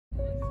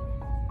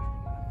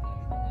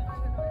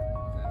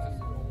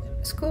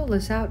School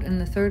is out in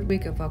the third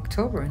week of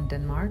October in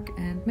Denmark,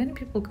 and many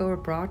people go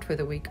abroad for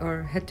the week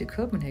or head to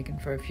Copenhagen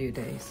for a few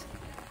days.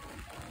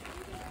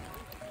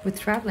 With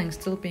traveling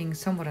still being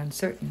somewhat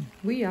uncertain,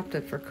 we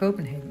opted for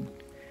Copenhagen.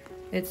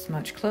 It's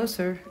much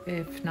closer,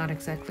 if not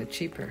exactly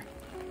cheaper.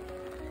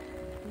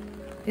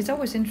 It's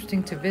always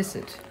interesting to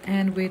visit,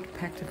 and we'd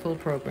packed a full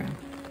program.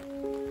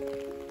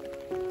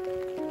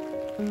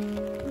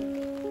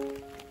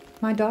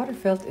 My daughter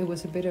felt it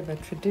was a bit of a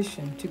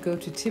tradition to go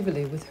to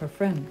Tivoli with her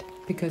friend,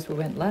 because we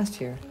went last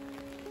year,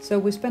 so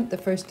we spent the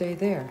first day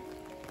there,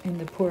 in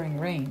the pouring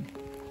rain.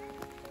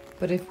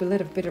 But if we let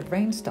a bit of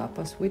rain stop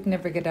us, we'd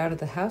never get out of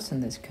the house in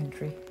this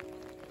country.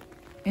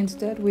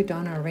 Instead, we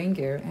don our rain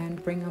gear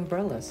and bring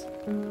umbrellas.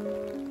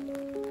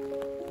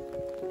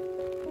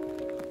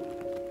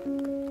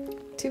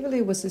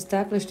 Tivoli was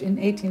established in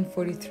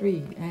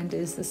 1843 and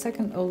is the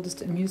second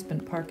oldest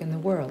amusement park in the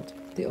world,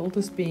 the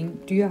oldest being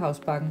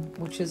Dyrehavsbakken,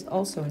 which is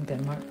also in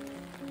Denmark,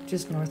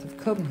 just north of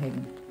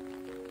Copenhagen.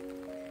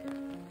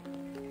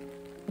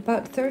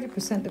 About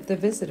 30% of the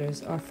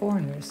visitors are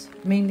foreigners,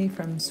 mainly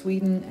from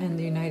Sweden and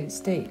the United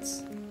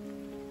States.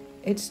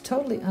 It's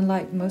totally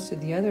unlike most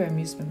of the other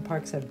amusement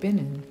parks I've been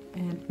in,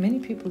 and many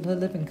people who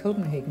live in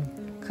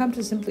Copenhagen come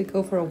to simply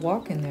go for a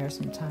walk in there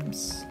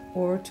sometimes,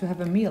 or to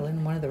have a meal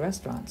in one of the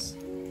restaurants.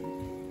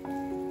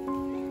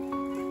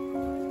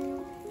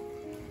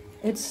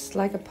 It's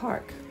like a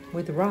park,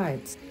 with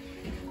rides.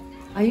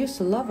 I used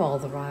to love all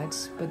the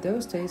rides, but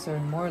those days are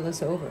more or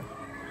less over.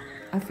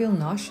 I feel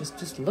nauseous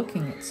just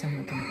looking at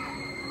some of them.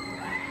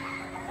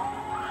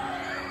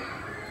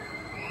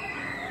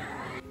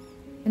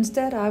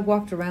 Instead, I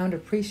walked around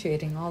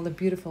appreciating all the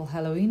beautiful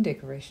Halloween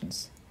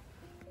decorations.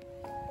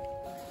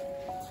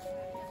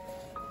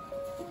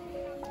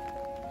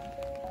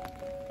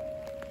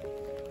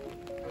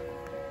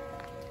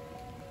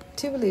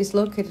 Tivoli is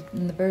located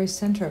in the very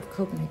center of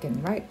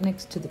Copenhagen, right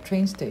next to the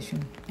train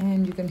station,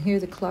 and you can hear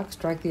the clock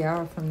strike the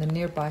hour from the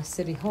nearby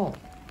city hall.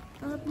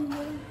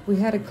 We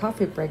had a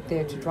coffee break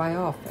there to dry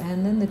off,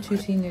 and then the two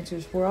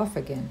teenagers were off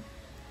again.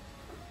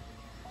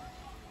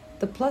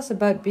 The plus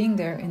about being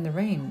there in the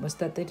rain was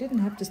that they didn't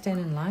have to stand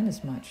in line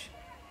as much.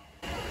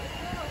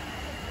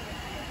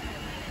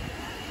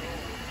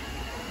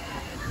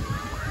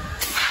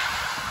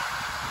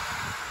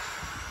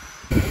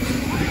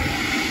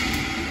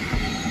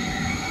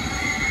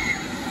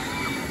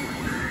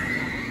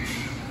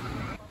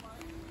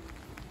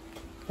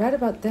 Right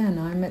about then,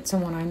 I met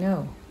someone I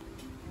know.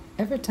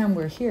 Every time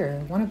we're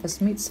here, one of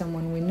us meets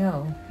someone we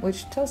know,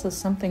 which tells us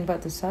something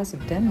about the size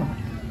of Denmark.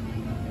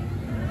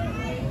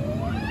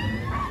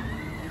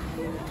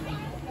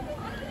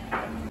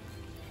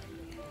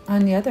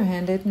 On the other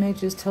hand, it may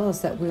just tell us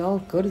that we all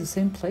go to the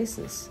same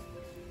places.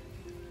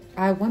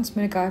 I once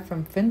met a guy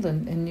from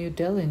Finland in New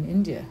Delhi in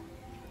India.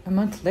 A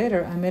month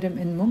later, I met him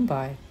in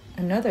Mumbai,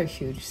 another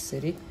huge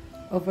city,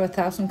 over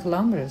 1,000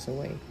 kilometers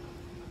away.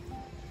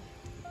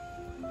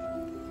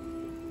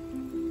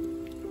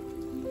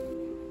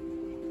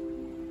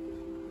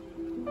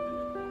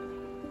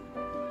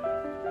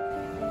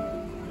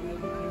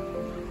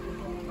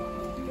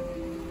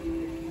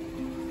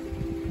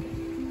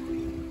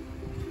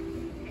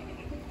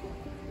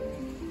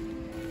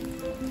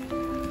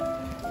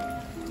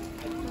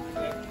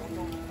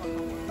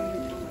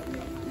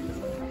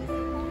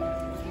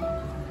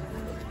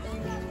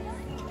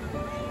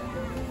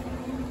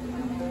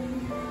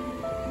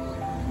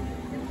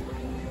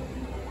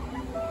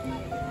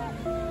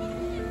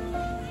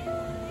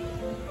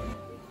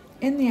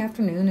 In the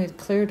afternoon, it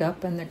cleared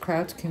up and the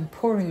crowds came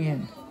pouring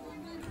in.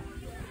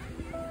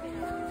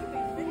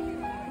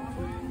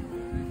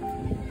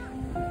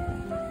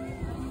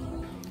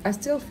 I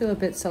still feel a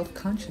bit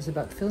self-conscious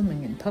about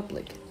filming in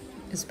public,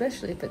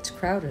 especially if it's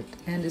crowded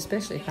and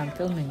especially if I'm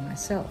filming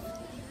myself.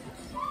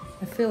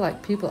 I feel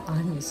like people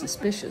eye me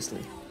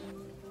suspiciously.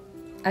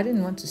 I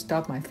didn't want to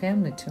stop my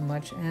family too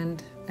much,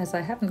 and as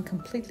I haven't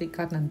completely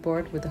gotten on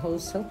board with the whole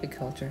selfie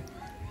culture,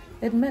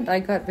 it meant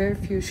I got very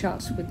few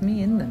shots with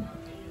me in them.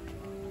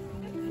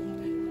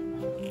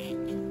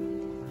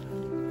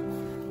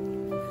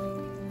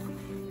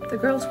 The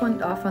girls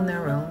went off on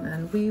their own,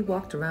 and we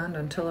walked around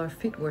until our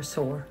feet were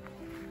sore.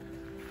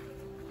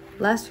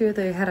 Last year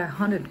they had a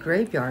haunted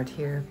graveyard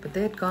here, but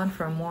they had gone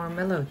for a more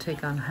mellow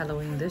take on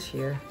Halloween this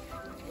year.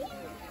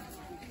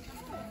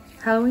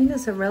 Halloween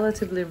is a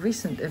relatively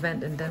recent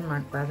event in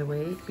Denmark, by the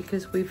way,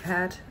 because we've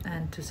had,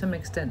 and to some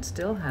extent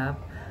still have,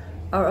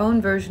 our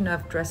own version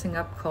of dressing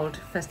up called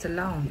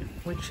fastelavn,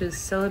 which is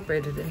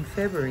celebrated in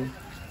February,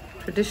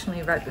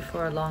 traditionally right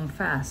before a long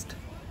fast.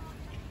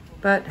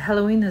 But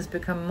Halloween has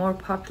become more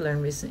popular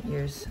in recent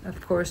years,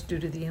 of course due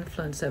to the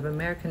influence of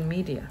American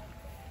media.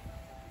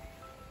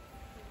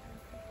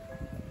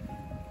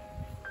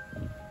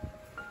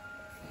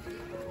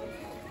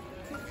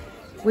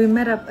 We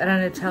met up at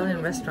an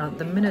Italian restaurant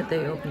the minute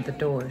they opened the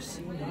doors.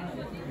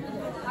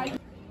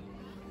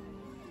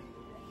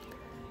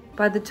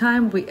 By the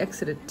time we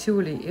exited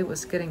Tivoli, it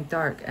was getting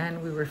dark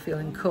and we were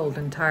feeling cold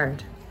and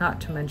tired, not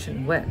to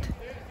mention wet.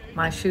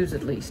 My shoes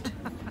at least.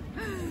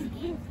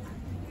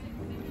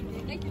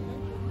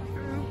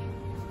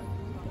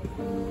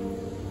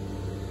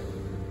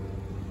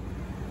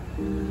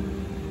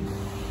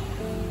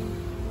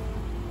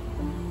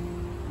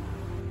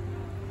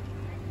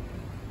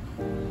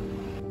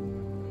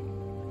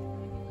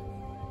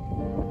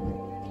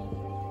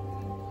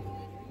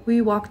 We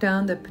walked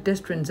down the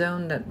pedestrian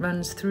zone that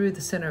runs through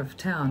the center of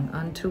town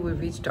until we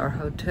reached our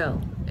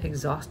hotel,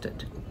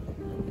 exhausted.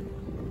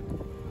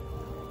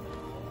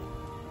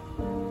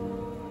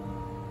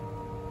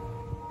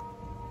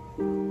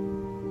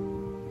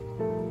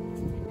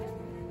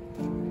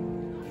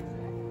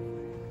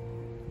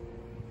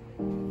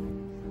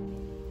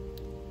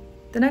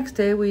 The next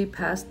day we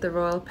passed the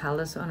Royal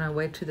Palace on our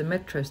way to the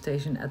metro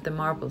station at the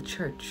Marble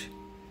Church.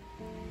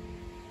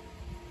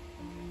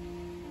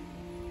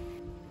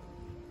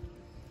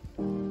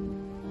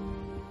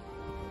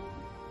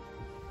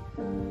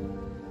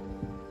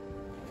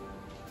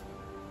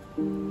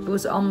 It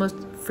was almost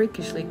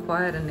freakishly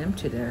quiet and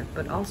empty there,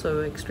 but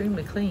also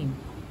extremely clean.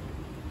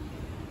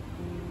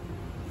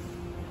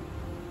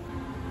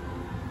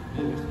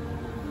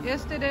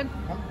 Yes, det er den.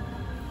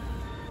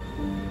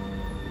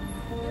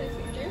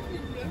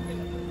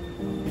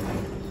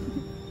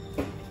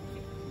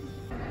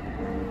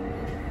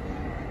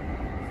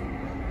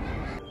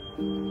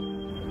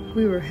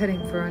 We were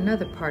heading for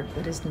another park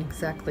that isn't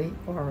exactly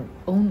or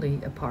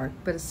only a park,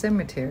 but a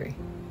cemetery,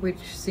 which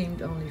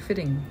seemed only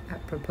fitting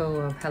apropos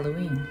of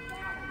Halloween.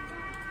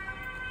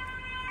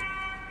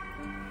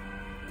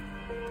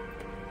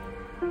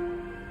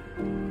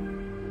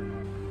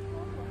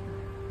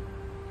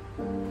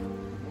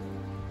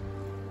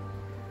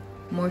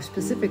 More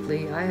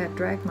specifically, I had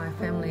dragged my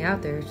family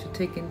out there to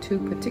take in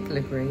 2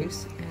 particular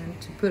graves and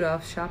to put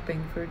off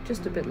shopping for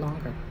just a bit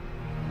longer.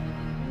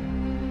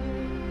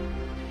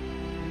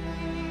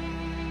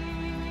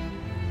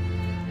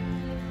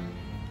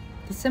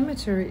 The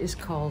cemetery is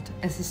called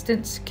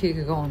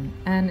Assistenskirkegården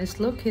and is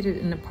located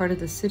in a part of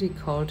the city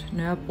called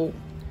Nørrebro.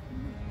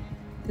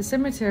 The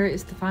cemetery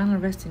is the final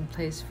resting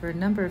place for a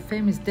number of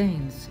famous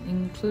Danes,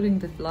 including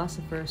the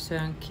philosopher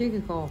Søren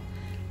Kierkegaard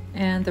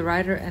and the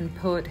writer and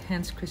poet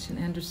Hans Christian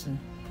Andersen.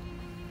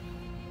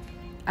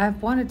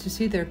 I've wanted to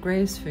see their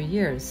graves for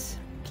years,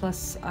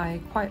 plus I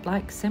quite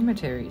like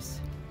cemeteries.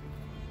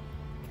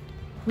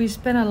 We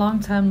spent a long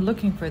time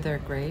looking for their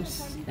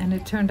graves, and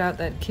it turned out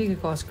that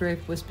Kierkegaard's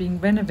grave was being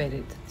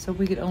renovated, so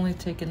we could only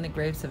take in the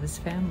graves of his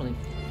family.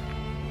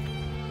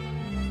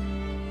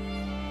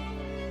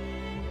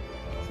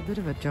 It's a bit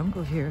of a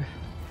jungle here,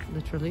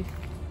 literally.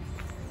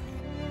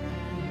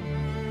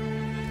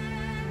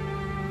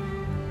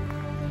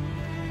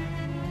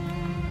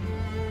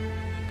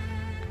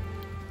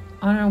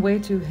 On our way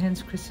to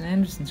Hans Christian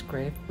Andersen's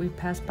grave, we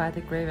passed by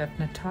the grave of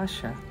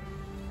Natasha,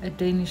 a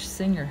Danish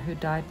singer who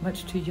died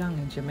much too young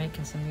in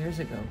Jamaica some years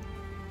ago.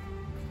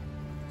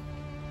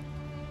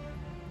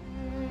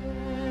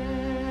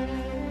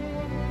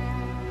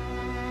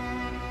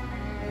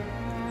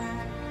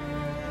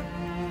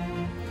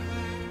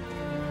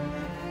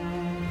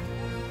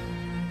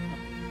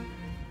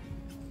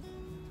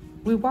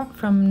 We walked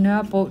from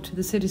Nørrebro to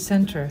the city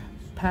center,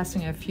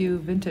 passing a few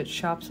vintage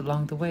shops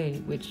along the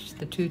way, which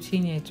the 2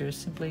 teenagers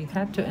simply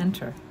had to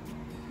enter.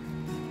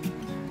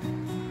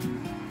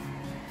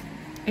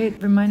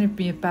 It reminded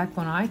me of back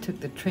when I took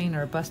the train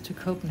or bus to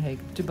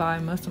Copenhagen to buy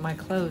most of my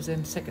clothes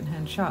in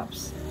second-hand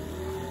shops.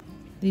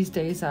 These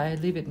days I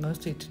leave it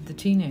mostly to the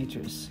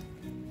teenagers.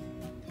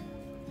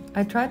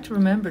 I tried to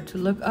remember to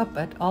look up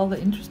at all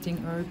the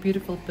interesting or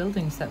beautiful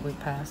buildings that we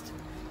passed,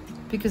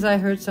 because I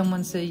heard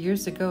someone say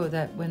years ago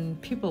that when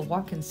people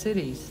walk in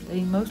cities,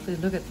 they mostly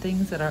look at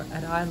things that are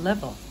at eye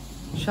level,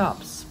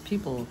 shops,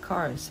 people,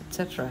 cars,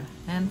 etc.,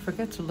 and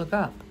forget to look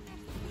up.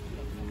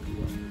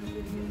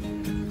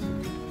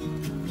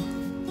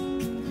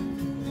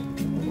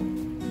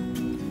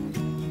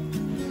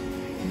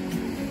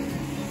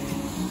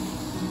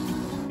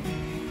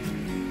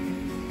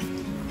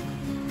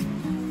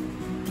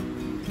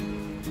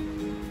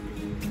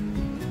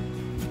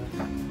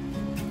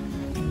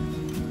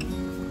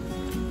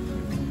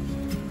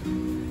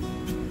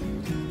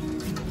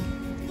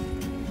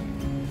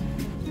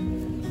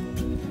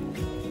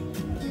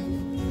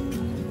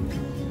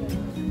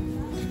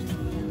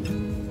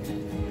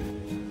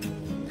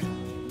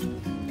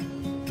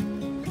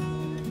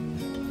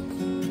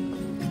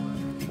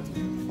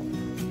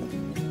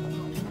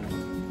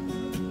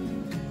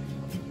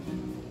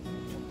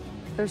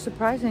 There's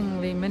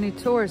surprisingly many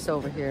tourists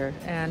over here,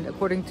 and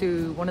according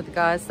to one of the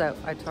guys that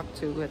I talked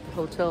to at the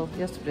hotel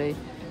yesterday,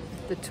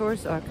 the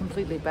tourists are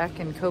completely back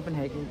in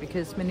Copenhagen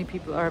because many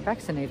people are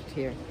vaccinated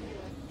here.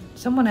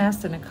 Someone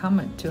asked in a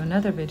comment to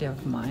another video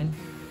of mine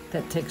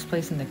that takes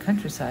place in the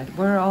countryside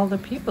where all the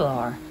people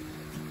are.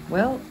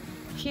 Well,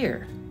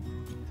 here.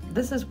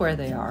 This is where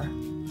they are.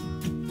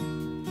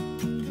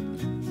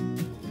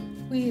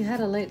 We had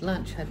a late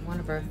lunch at one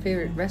of our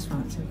favorite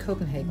restaurants in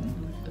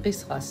Copenhagen,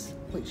 Risras,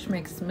 which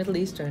makes Middle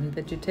Eastern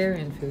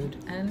vegetarian food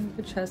and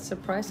which has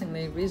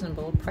surprisingly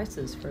reasonable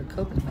prices for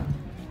Copenhagen.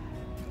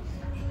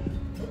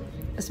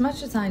 As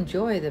much as I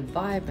enjoy the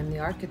vibe and the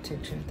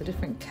architecture, the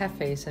different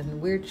cafes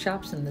and weird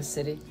shops in this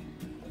city,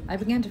 I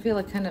began to feel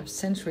a kind of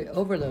sensory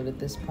overload at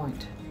this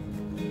point.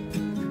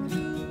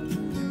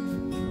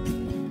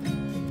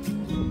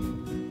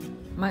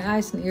 My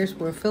eyes and ears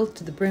were filled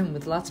to the brim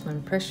with lots of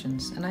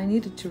impressions, and I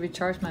needed to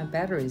recharge my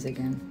batteries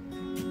again.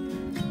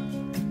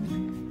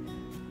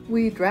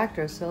 We dragged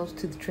ourselves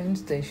to the train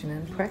station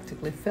and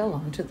practically fell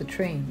onto the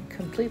train,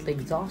 completely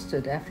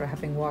exhausted after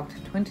having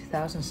walked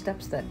 20,000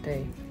 steps that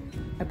day,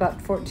 about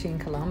 14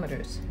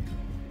 kilometers.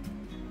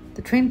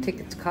 The train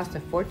tickets cost a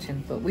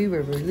fortune, but we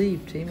were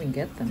relieved to even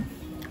get them,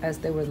 as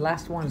they were the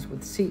last ones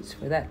with seats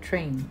for that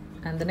train,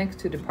 and the next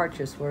two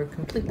departures were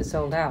completely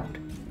sold out.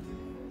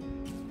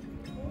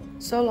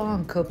 So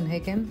long,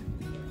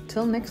 Copenhagen.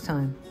 Till next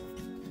time.